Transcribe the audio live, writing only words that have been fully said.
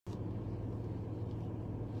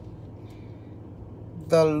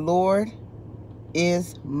The Lord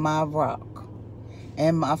is my rock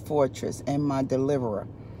and my fortress and my deliverer,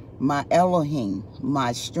 my Elohim,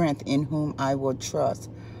 my strength in whom I will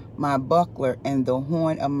trust, my buckler and the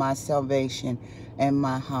horn of my salvation and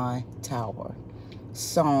my high tower.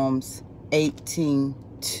 Psalms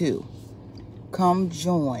 18:2. Come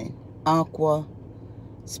join Aqua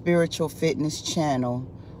Spiritual Fitness Channel,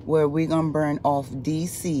 where we're going to burn off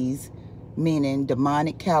DCs, meaning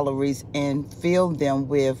demonic calories, and fill them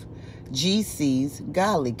with GCs,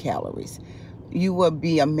 godly calories. You will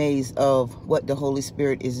be amazed of what the Holy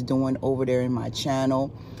Spirit is doing over there in my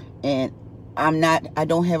channel. And I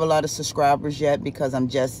don't have a lot of subscribers yet because I'm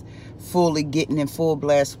just fully getting in full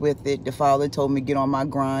blast with it. The Father told me get on my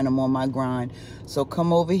grind. I'm on my grind. So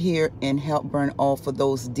come over here and help burn off of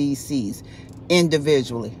those DCs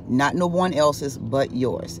individually. Not no one else's but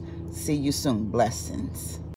yours. See you soon. Blessings.